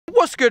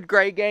What's good,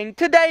 Great Gang?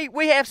 Today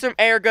we have some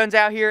air guns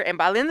out here, and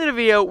by the end of the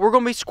video we're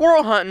gonna be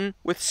squirrel hunting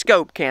with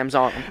scope cams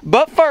on them.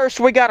 But first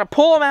we gotta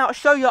pull them out,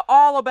 show you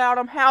all about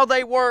them, how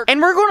they work,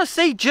 and we're gonna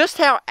see just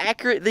how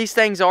accurate these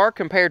things are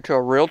compared to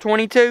a real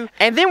 22,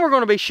 and then we're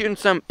gonna be shooting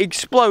some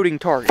exploding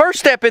targets. First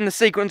step in the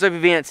sequence of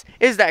events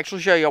is to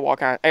actually show you what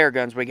kind of air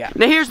guns we got.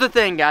 Now here's the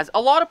thing, guys. A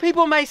lot of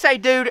people may say,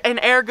 dude, an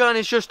air gun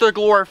is just a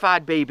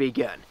glorified BB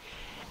gun.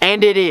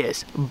 And it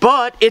is,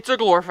 but it's a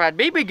glorified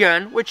BB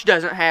gun, which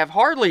doesn't have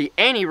hardly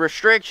any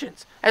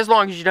restrictions, as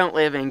long as you don't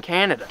live in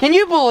Canada. Can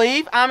you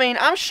believe, I mean,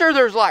 I'm sure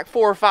there's like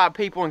 4 or 5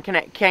 people in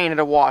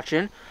Canada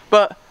watching,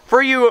 but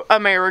for you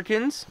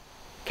Americans,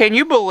 can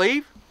you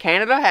believe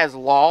Canada has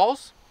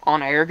laws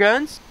on air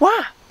guns?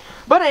 Why?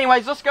 But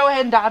anyways, let's go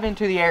ahead and dive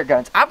into the air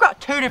guns. I've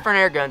got 2 different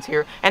air guns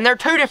here, and they're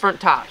 2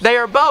 different types. They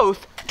are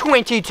both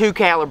 22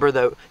 caliber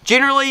though.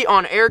 Generally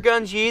on air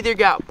guns you either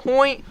got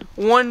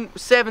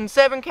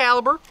 .177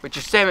 caliber, which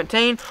is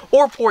 17,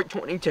 or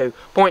 .22.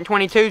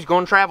 .22 is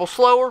going to travel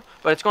slower,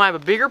 but it's going to have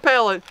a bigger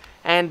pellet,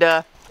 and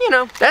you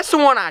know, that's the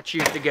one I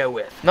choose to go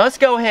with. Now let's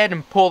go ahead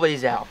and pull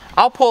these out.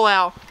 I'll pull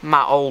out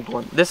my old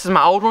one. This is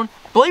my old one.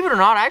 Believe it or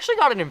not, I actually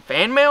got it in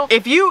fan mail.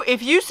 If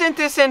you sent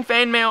this in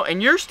fan mail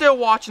and you're still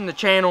watching the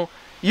channel,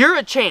 you're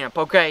a champ,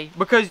 okay?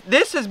 Because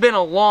this has been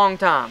a long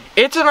time.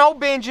 It's an old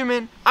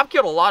Benjamin. I've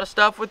killed a lot of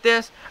stuff with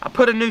this. I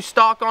put a new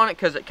stock on it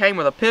because it came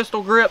with a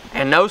pistol grip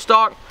and no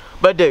stock.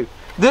 But dude,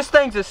 this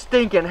thing's a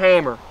stinking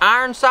hammer.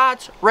 Iron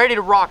sights, ready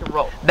to rock and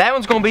roll. That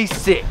one's gonna be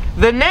sick.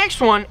 The next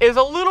one is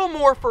a little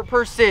more for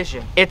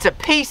precision. It's a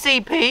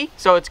PCP,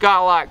 so it's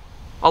got like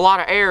a lot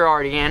of air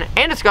already in it,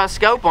 and it's got a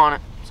scope on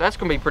it. So that's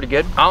gonna be pretty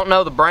good. I don't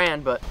know the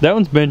brand, but that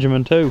one's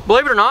Benjamin too.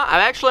 Believe it or not,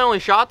 I've actually only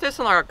shot this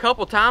one like a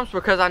couple times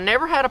because I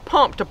never had a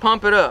pump to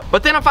pump it up.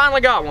 But then I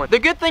finally got one. The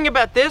good thing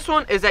about this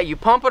one is that you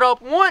pump it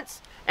up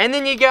once, and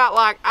then you got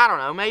like, I don't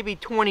know, maybe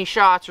 20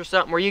 shots or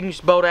something where you can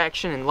just bolt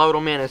action and load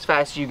them in as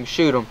fast as you can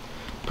shoot them.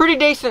 Pretty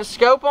decent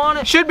scope on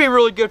it. Should be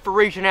really good for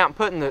reaching out and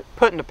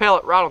putting the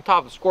pellet right on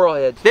top of the squirrel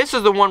heads. This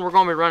is the one we're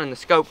gonna be running the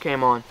scope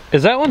cam on.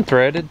 Is that one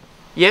threaded?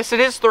 Yes, it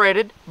is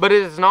threaded, but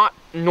it is not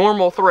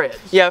normal threads.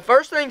 Yeah,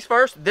 first things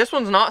first, this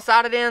one's not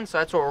sighted in, so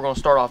that's what we're gonna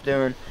start off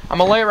doing. I'm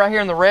gonna lay it right here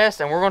in the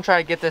rest, and we're gonna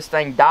try to get this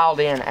thing dialed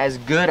in as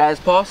good as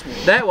possible.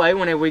 That way,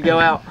 whenever we go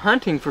out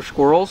hunting for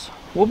squirrels,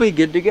 we'll be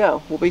good to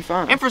go. We'll be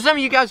fine. And for some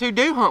of you guys who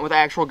do hunt with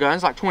actual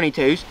guns, like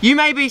 22s, you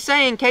may be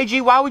saying,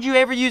 KG, why would you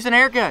ever use an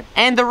air gun?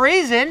 And the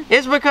reason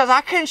is because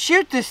I couldn't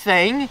shoot this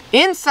thing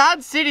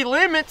inside city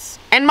limits,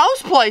 and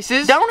most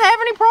places don't have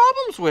any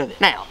problems with it.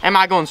 Now, am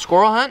I going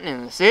squirrel hunting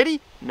in the city?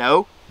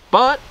 No.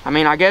 But, I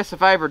mean, I guess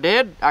if I ever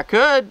did, I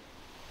could.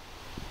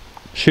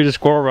 Shoot a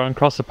squirrel run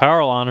across the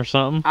power line or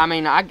something. I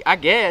mean, I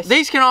guess.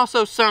 These can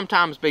also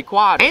sometimes be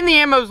quiet. And the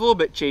ammo's a little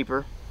bit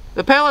cheaper.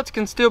 The pellets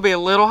can still be a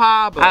little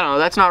high, but I don't know,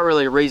 that's not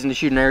really a reason to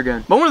shoot an air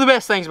gun. But one of the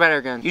best things about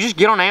air guns, you just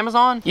get on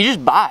Amazon, you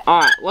just buy it.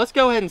 All right, let's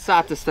go ahead and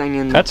sight this thing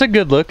in. That's a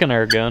good looking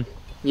air gun.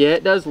 Yeah,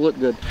 it does look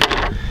good.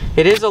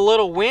 It is a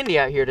little windy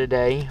out here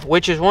today,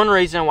 which is one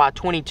reason why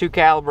 22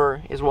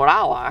 caliber is what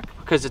I like,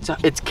 because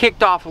it's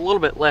kicked off a little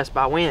bit less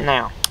by wind.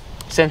 Now,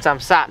 since I'm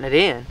sighting it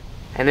in,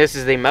 and this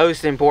is the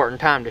most important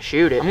time to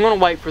shoot it, I'm gonna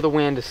wait for the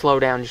wind to slow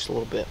down just a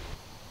little bit.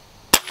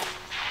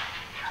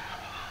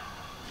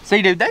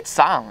 See, dude, that's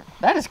silent.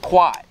 That is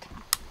quiet.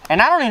 And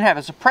I don't even have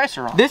a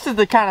suppressor on. This is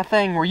the kind of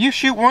thing where you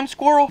shoot one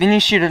squirrel, then you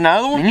shoot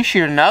another one, then you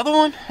shoot another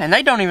one, and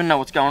they don't even know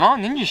what's going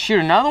on. Then you shoot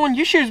another one.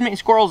 You shoot as many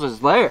squirrels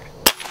as there.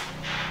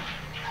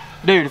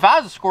 Dude, if I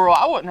was a squirrel,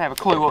 I wouldn't have a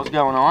clue what was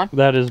going on.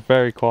 That is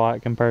very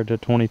quiet compared to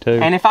 22.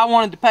 And if I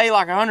wanted to pay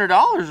like $100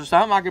 or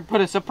something, I could put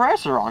a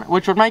suppressor on it,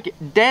 which would make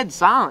it dead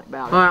silent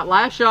about it. All right,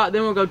 last shot,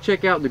 then we'll go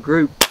check out the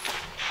group.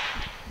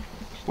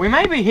 We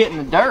may be hitting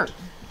the dirt.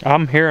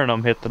 I'm hearing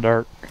them hit the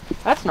dirt.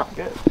 That's not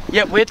good.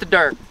 Yep, we hit the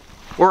dirt.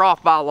 We're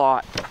off by a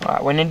lot. All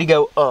right, we need to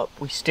go up.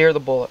 We steer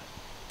the bullet.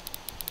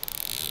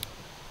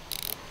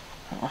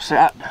 What's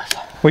that does?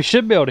 We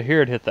should be able to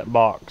hear it hit that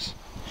box.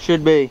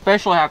 Should be.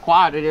 Especially how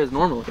quiet it is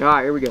normally. All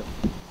right, here we go.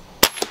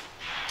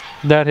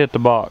 That hit the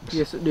box.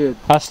 Yes, it did.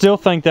 I still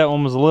think that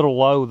one was a little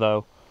low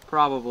though.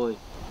 Probably.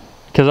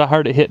 Because I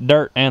heard it hit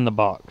dirt and the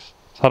box.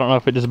 So I don't know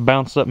if it just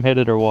bounced up and hit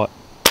it or what.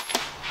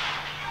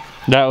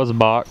 That was a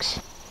box.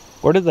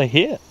 Where did they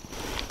hit?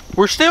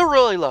 We're still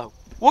really low.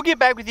 We'll get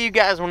back with you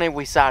guys whenever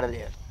we sighted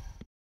it.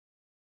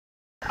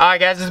 Alright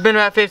guys, it's been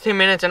about 15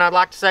 minutes, and I'd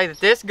like to say that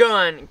this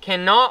gun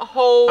cannot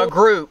hold a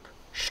group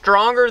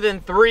stronger than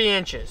 3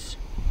 inches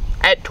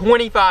at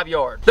 25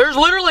 yards. There's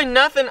literally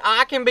nothing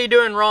I can be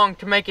doing wrong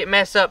to make it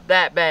mess up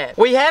that bad.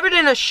 We have it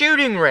in a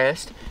shooting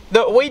rest.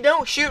 We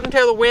don't shoot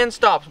until the wind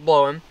stops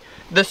blowing.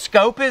 The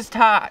scope is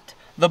tight.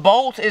 The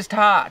bolt is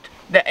tight.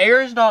 The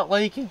air is not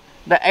leaking.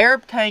 The air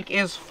tank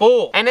is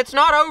full, and it's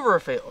not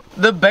overfilled.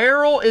 The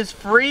barrel is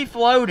free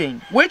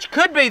floating, which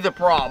could be the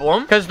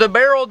problem, because the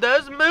barrel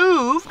does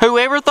move.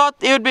 Whoever thought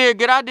it would be a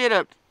good idea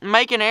to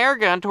make an air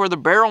gun to where the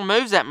barrel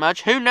moves that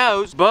much, who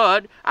knows?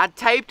 But I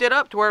taped it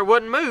up to where it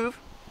wouldn't move,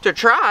 to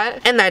try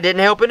it, and that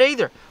didn't help it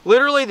either.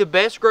 Literally, the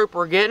best group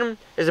we're getting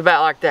is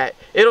about like that.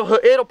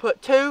 It'll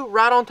put two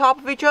right on top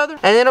of each other,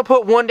 and then it'll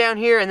put one down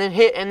here, and then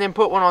hit, and then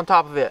put one on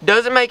top of it.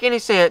 Doesn't make any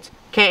sense.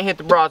 Can't hit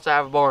the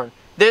broadside of a barn.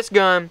 This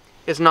gun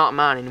is not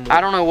mine anymore. I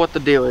don't know what the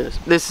deal is.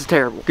 This is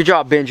terrible. Good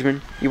job,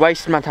 Benjamin. You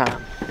wasted my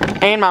time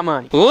and my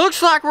money.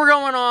 Looks like we're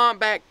going on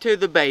back to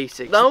the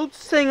basics. The old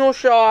single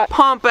shot,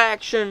 pump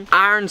action,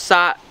 iron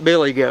sight,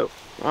 billy goat.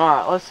 All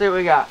right, let's see what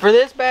we got. For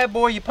this bad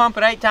boy, you pump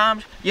it 8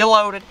 times, you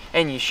load it,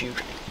 and you shoot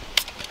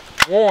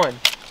it. 1,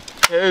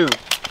 2,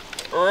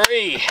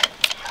 3,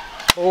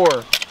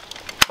 4,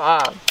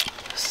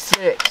 5,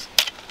 6,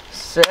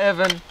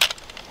 7,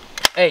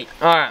 8.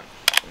 All right,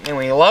 and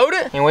we load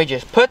it, and we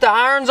just put the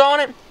irons on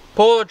it,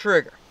 pull the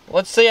trigger.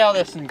 Let's see how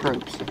this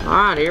improves. All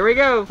right, here we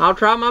go. I'll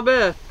try my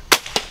best.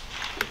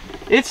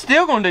 It's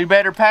still gonna do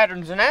better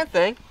patterns than that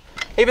thing,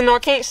 even though I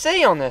can't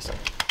see on this one.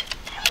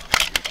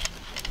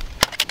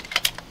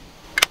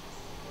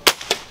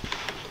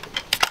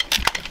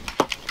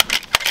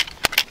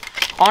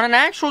 On an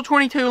actual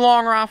 22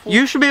 long rifle,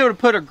 you should be able to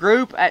put a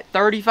group at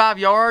 35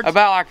 yards,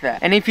 about like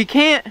that. And if you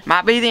can't,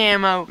 might be the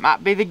ammo,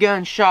 might be the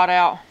gun shot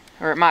out,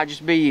 or it might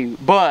just be you.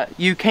 But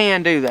you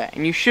can do that,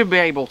 and you should be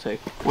able to.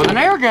 With an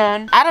air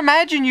gun, I'd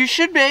imagine you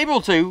should be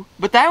able to,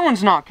 but that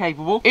one's not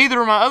capable.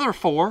 Either of my other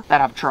 4 that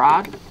I've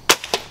tried.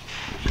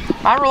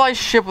 My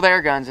relationship with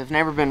air guns have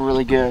never been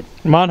really good.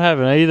 Mine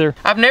haven't either.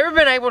 I've never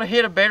been able to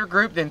hit a better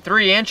group than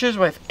 3 inches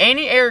with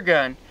any air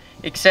gun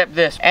except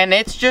this. And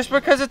it's just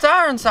because it's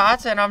iron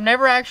sights, and I've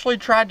never actually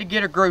tried to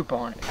get a group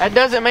on it. That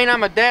doesn't mean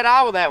I'm a dead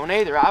eye with that one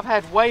either. I've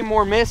had way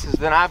more misses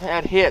than I've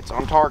had hits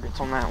on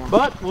targets on that one.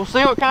 But we'll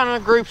see what kind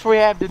of groups we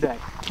have today.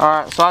 All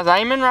right, so I was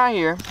aiming right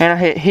here, and I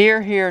hit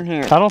here, here, and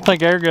here. I don't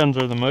think air guns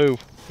are the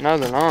move. No,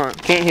 they're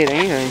not. Can't hit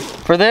anything.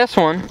 For this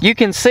one, you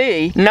can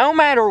see, no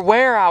matter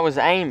where I was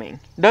aiming,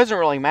 doesn't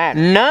really matter.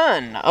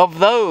 None of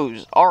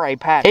those are a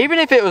pattern. Even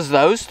if it was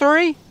those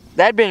 3,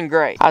 that'd been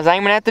great. I was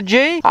aiming at the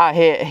G, I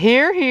hit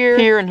here, here,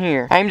 here, and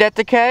here. Aimed at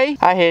the K,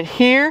 I hit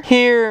here,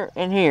 here,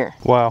 and here.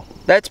 Wow.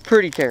 That's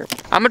pretty terrible.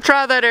 I'm gonna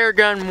try that air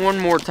gun one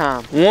more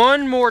time.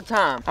 One more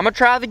time. I'm gonna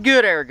try the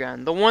good air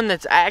gun. The one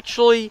that's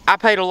actually, I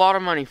paid a lot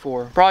of money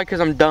for. Probably because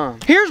I'm dumb.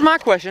 Here's my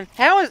question.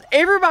 How is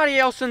everybody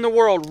else in the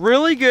world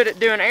really good at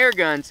doing air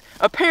guns?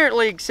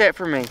 Apparently except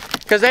for me.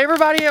 Because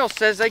everybody else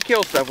says they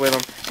kill stuff with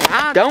them. And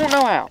I don't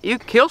know how. You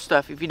can kill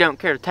stuff if you don't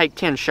care to take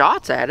 10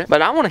 shots at it.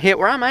 But I want to hit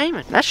where I'm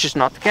aiming. That's just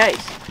not the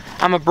case.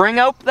 I'm gonna bring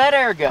up that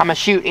air gun. I'm gonna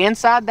shoot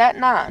inside that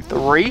 9.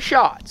 3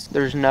 shots.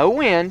 There's no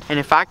wind. And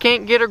if I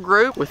can't get a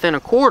group within a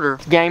quarter,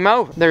 it's game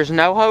over. There's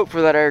no hope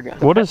for that air gun.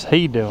 What is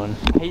he doing?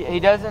 He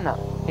doesn't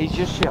know. He's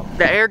just chilling.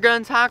 The air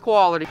gun's high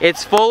quality.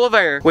 It's full of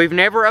air. We've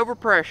never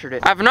overpressured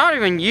it. I've not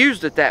even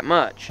used it that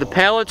much. The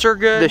pellets are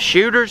good. The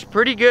shooter's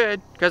pretty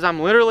good because I'm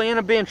literally in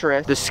a bench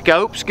rest. The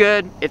scope's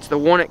good. It's the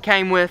one it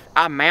came with.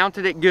 I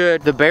mounted it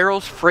good. The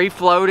barrel's free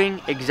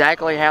floating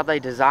exactly how they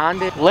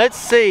designed it. Let's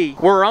see.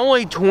 We're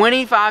only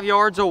 25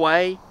 yards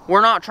away.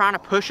 We're not trying to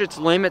push its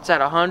limits at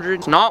 100.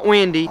 It's not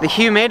windy. The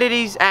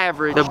humidity's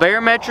average. The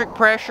barometric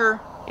pressure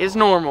is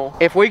normal.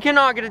 If we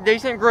cannot get a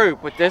decent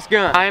group with this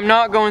gun, I am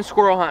not going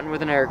squirrel hunting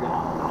with an air gun.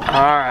 All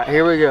right,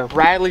 here we go.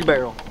 Rattly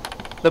barrel.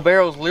 The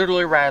barrel's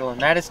literally rattling.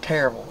 That is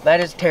terrible. That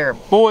is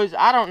terrible. Boys,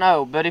 I don't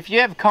know, but if you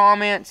have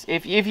comments,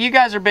 if you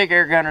guys are big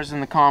air gunners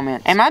in the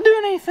comments, am I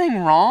doing anything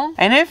wrong?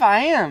 And if I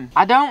am,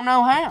 I don't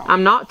know how.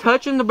 I'm not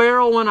touching the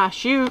barrel when I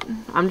shoot.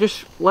 I'm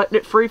just letting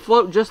it free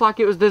float just like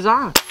it was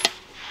designed.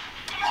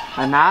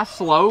 A nice,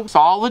 slow,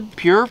 solid,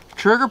 pure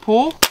trigger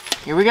pull.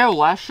 Here we go,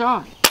 last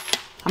shot.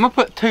 I'm gonna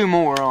put 2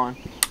 more on,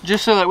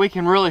 just so that we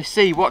can really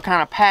see what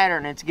kind of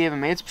pattern it's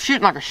giving me. It's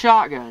shooting like a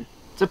shotgun.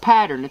 It's a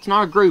pattern, it's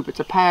not a group, it's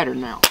a pattern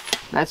now.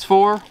 That's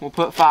 4, we'll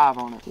put 5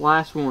 on it.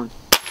 Last one.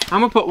 I'm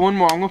gonna put 1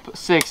 more, I'm gonna put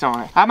 6 on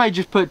it. I may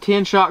just put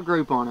 10 shot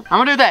group on it. I'm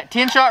gonna do that,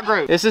 10 shot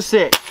group. This is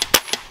 6.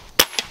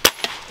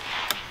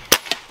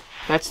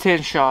 That's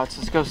 10 shots,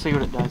 let's go see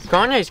what it does.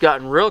 Kanye's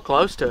gotten real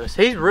close to us.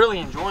 He's really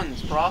enjoying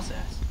this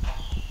process.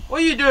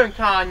 What are you doing,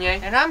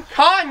 Kanye? And I'm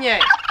Kanye!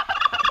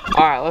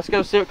 Alright, let's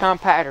go see what kind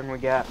of pattern we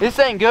got. This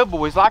ain't good,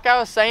 boys. Like I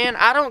was saying,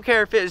 I don't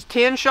care if it's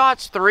 10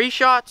 shots, 3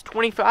 shots,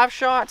 25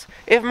 shots.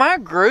 If my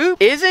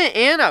group isn't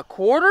in a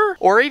quarter,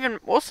 or even,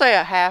 we'll say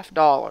a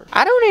 $50,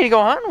 I don't need to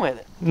go hunting with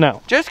it.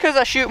 No. Just because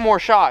I shoot more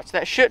shots,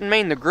 that shouldn't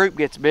mean the group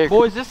gets bigger.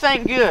 Boys, this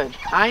ain't good.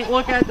 I ain't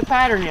looking at the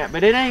pattern yet,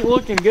 but it ain't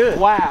looking good.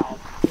 Wow.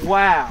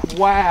 Wow.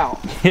 Wow.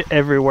 Hit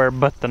everywhere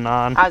but the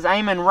 9. I was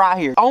aiming right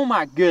here. Oh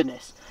my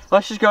goodness.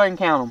 Let's just go ahead and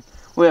count them.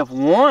 We have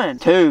 1,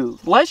 2.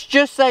 Let's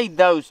just say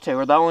those 2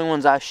 are the only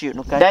ones I was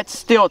shooting, okay? That's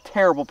still a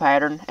terrible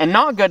pattern and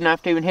not good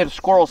enough to even hit a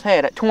squirrel's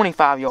head at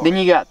 25 yards. Then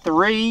you got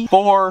 3,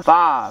 4,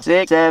 5,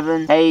 6,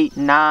 7, 8,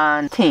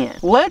 9, 10.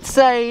 Let's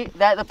say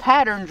that the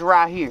pattern's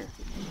right here.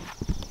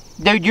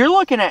 Dude, you're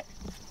looking at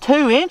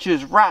 2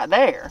 inches right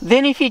there.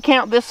 Then if you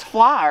count this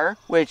flyer,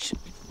 which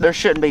there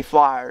shouldn't be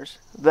flyers.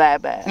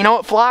 that bad. You know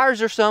what,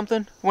 flyers are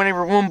something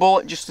whenever one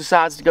bullet just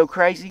decides to go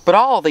crazy, but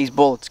all of these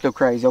bullets go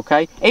crazy,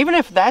 okay? Even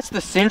if that's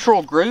the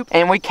central group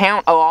and we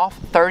count off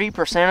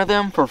 30% of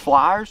them for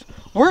flyers,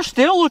 we're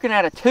still looking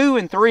at a 2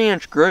 and 3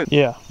 inch group.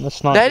 Yeah,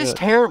 that's not That good. is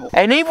terrible.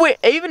 And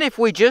even if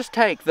we just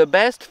take the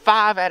best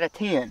 5 out of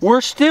 10,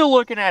 we're still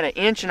looking at an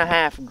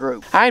 1.5 inch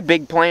group. I had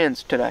big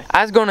plans today.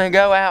 I was gonna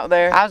go out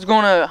there, I was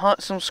gonna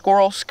hunt some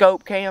squirrel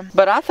scope cam,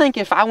 but I think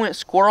if I went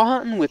squirrel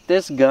hunting with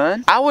this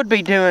gun, I would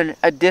be doing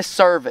a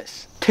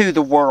disservice to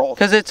the world,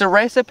 because it's a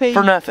recipe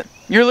for nothing.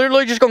 You're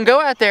literally just gonna go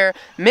out there,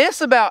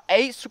 miss about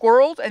 8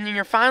 squirrels, and then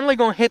you're finally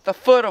gonna hit the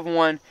foot of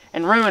one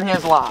and ruin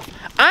his life.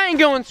 I ain't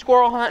going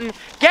squirrel hunting.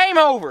 Game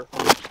over.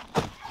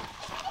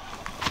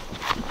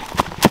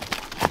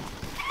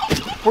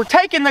 We're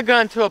taking the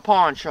gun to a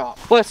pawn shop.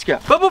 Let's go.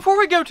 But before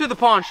we go to the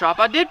pawn shop,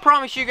 I did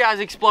promise you guys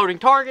exploding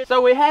targets.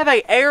 So we have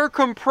a air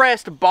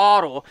compressed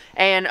bottle,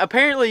 and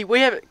apparently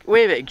we have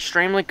it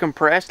extremely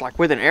compressed, like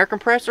with an air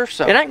compressor.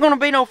 So it ain't gonna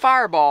be no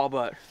fireball,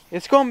 but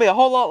it's gonna be a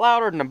whole lot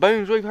louder than the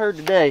booms we've heard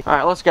today. All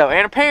right, let's go.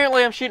 And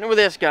apparently I'm shooting with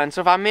this gun,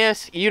 so if I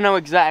miss, you know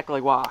exactly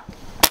why.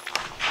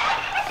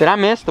 Did I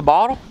miss the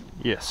bottle?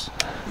 Yes.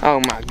 Oh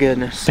my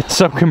goodness. It's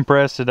so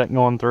compressed it ain't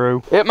going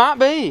through. It might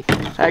be.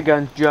 That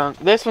gun's junk.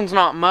 This one's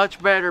not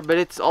much better, but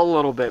it's a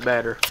little bit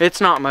better. It's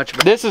not much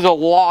better. This is a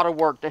lot of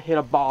work to hit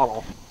a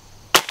bottle.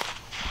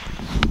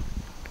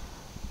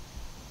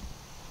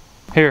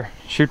 Here,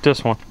 shoot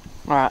this one.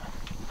 All right.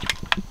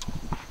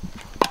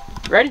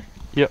 Ready?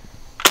 Yep.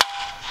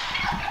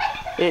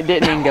 It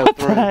didn't even go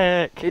through. What the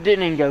heck? It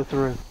didn't even go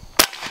through.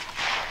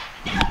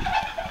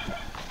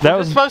 That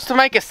Was was it supposed to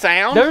make a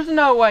sound? There's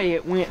no way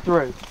it went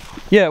through.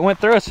 Yeah, it went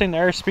through. I seen the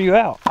air spew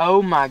out.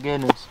 Oh my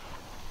goodness.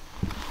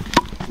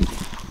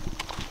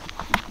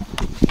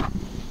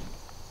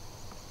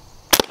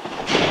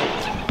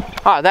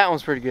 Alright, that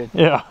one's pretty good.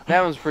 Yeah.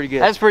 That one's pretty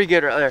good. That's pretty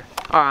good right there.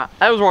 Alright,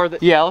 that was worth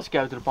it. Yeah, let's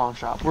go to the pawn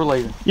shop. We're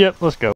leaving. Yep, let's go.